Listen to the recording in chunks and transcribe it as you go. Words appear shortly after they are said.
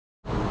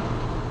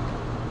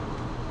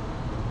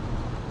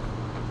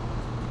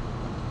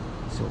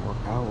So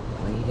we're out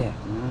late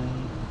at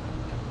night.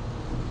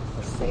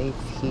 We're safe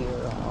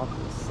here,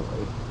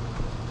 obviously.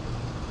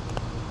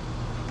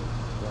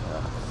 Got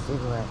our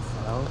cigarettes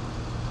out.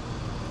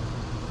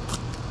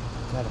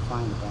 Gotta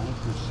find a bank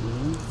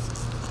machine.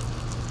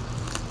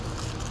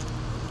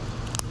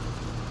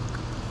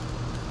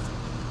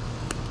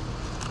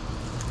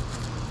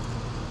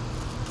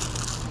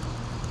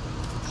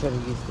 Should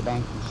have used the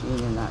bank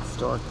machine in that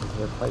store because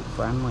they're quite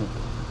friendly.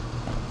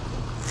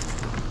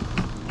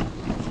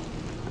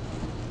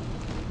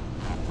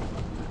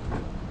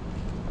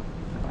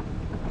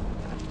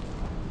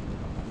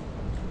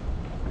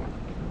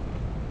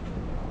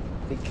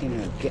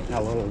 Thinking of getting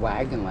a little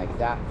wagon like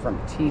that from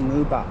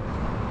Temu, but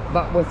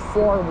with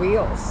 4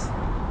 wheels,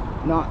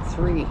 not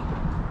 3.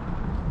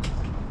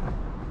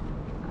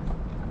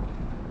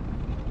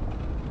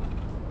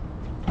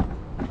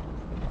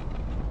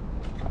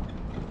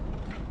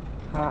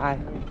 Hi.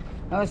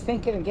 I was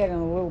thinking of getting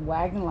a little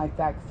wagon like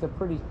that because they're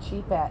pretty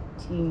cheap at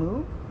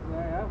Temu.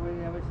 Yeah, how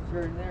much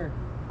is in there?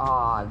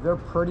 They're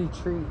pretty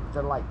cheap.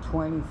 They're like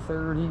 20,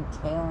 30,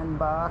 10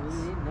 bucks.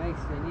 Nice.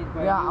 I need to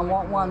buy yeah, I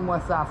want one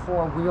with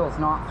 4 wheels,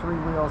 not 3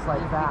 wheels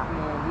like that.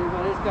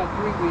 Well, it's got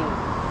 3 wheels.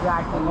 Yeah,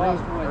 I can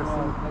lost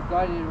one. I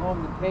got it at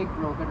home. The peg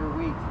broke under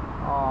weight.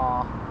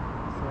 Aw.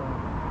 So.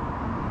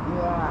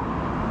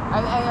 Yeah.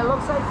 And it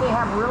looks like they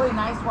have really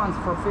nice ones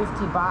for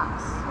 50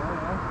 bucks.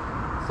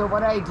 Yeah. So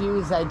what I do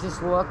is I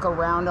just look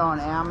around on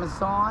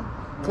Amazon.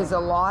 Because a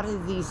lot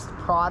of these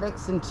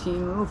products in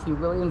Temu, if you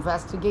really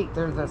investigate,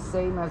 they're the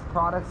same as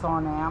products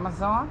on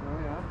Amazon.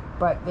 Oh, yeah.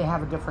 But they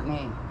have a different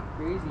name.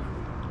 Crazy.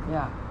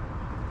 Yeah.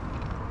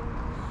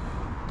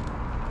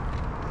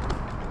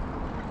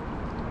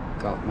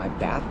 Got my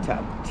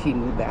bathtub,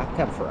 Temu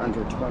bathtub for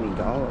under $20.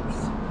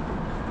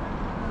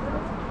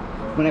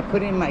 When I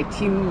put in my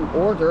Temu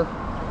order,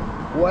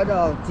 what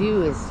I'll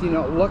do is,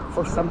 look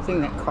for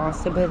something that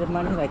costs a bit of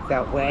money, like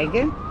that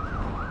wagon.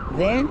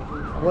 Then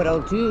what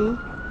I'll do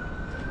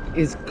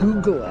is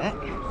Google it,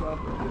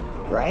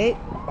 right,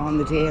 on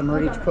the day I'm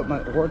ready to put my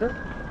order.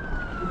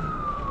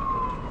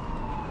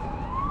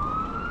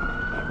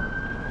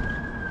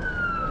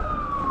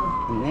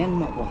 And then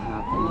what will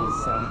happen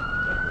is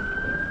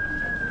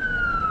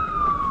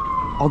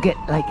I'll get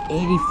like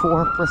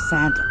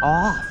 84%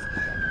 off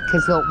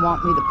because they'll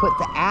want me to put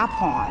the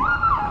app on,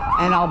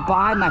 and I'll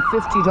buy my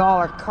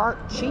 $50 cart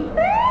cheap.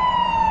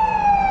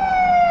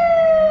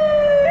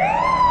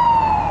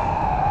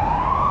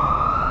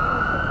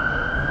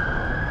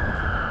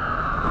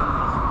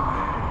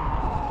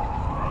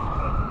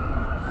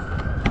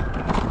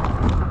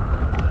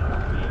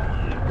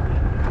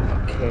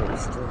 We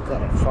still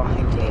gotta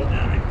find a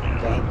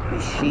bank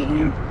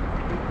machine.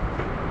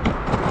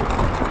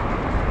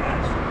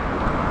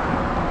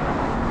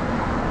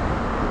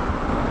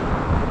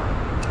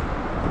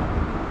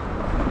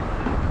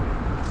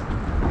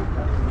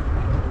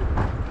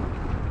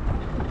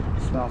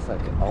 Smells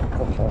like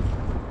alcohol.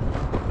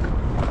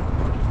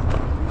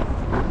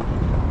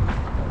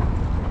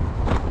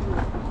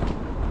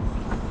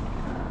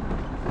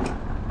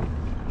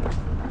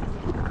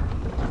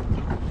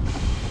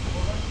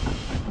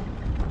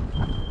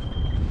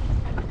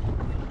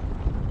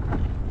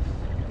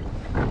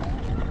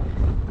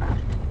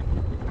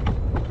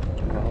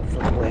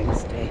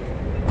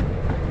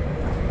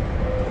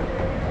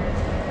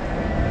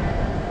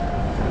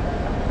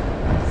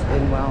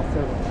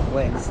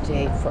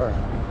 Wednesday for,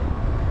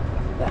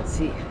 let's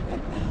see,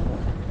 an hour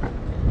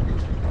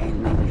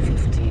and maybe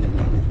 15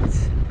 minutes.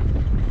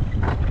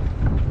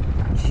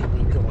 Should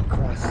we go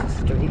across the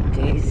street,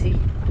 Daisy?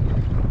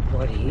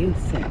 What do you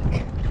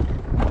think?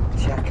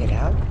 Check it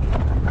out.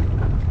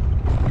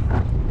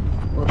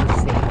 We'll be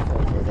safe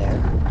over there.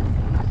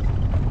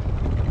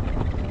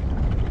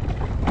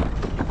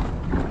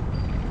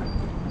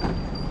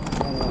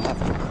 Then we'll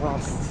have to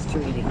cross the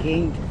street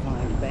again to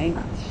find a bank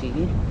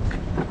machine.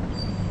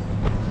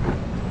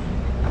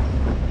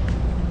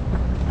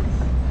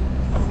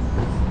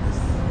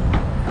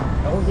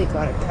 They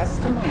got a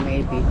customer,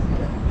 maybe.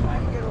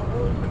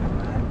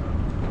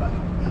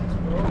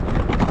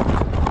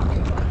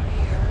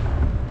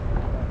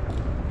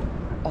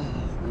 Oh,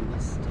 we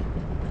missed it.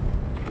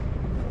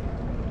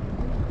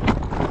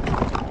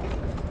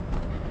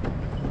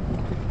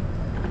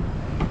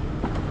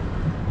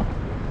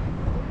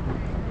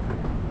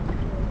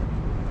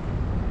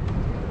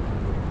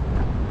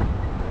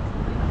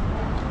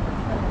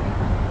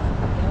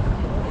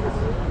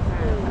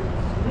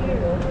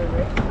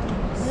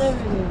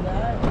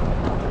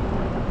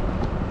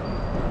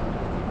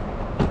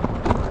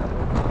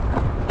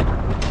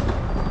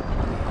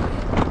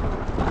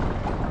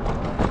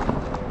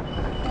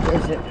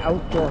 There's an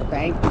outdoor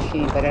bank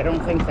machine, but I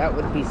don't think that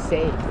would be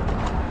safe.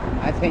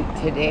 I think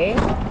today,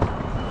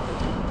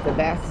 the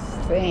best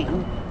thing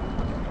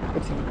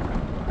is to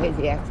pay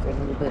the extra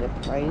little bit of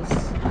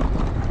price.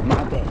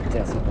 My bank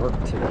doesn't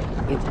work today.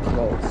 It's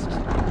closed.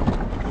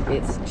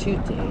 It's too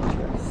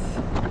dangerous.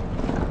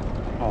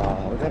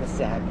 Oh, we got a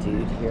sad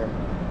dude here.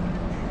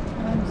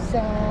 I'm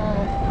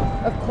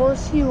sad. Of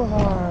course you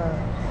are.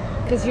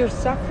 because you're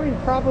suffering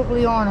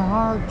probably on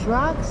hard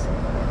drugs,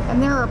 and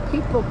there are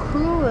people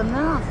cruel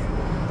enough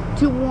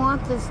to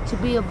want this to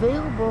be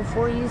available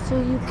for you so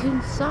you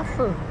can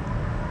suffer.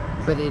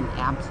 But in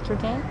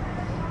Amsterdam,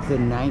 the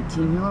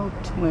 19-year-old,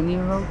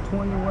 20-year-old,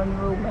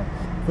 21-year-old men,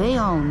 they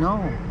all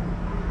know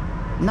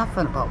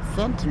nothing about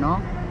fentanyl,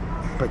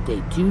 but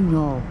they do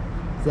know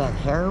that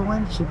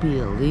heroin should be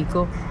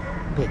illegal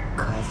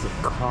because it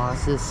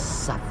causes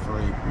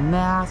suffering,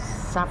 mass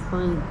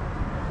suffering.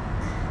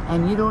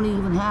 And you don't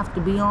even have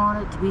to be on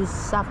it to be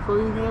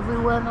suffering.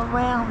 Everyone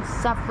around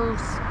suffers.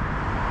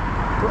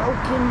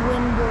 Broken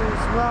windows,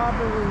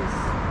 robberies.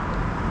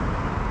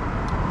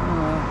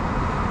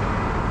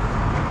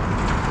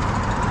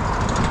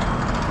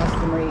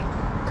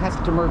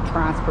 Customer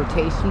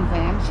transportation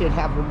van should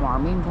have a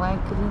warming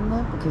blanket in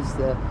there because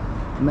the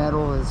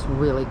metal is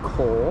really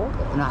cold,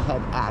 and I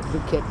had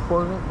advocate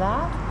for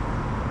that.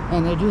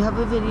 And I do have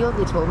a video.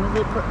 They told me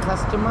they put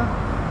customer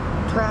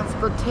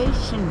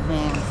transportation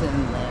vans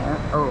in there,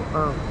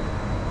 or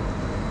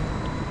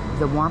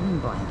the warming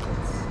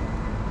blankets.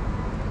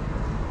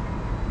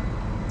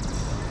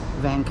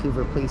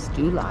 Vancouver police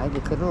do lie. They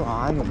could have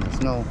lied, and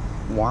there's no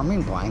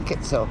warming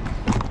blanket. So,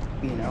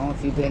 you know,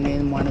 if you've been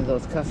in one of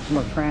those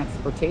customer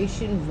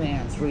transportation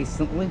vans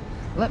recently,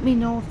 let me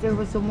know if there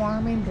was a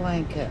warming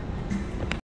blanket.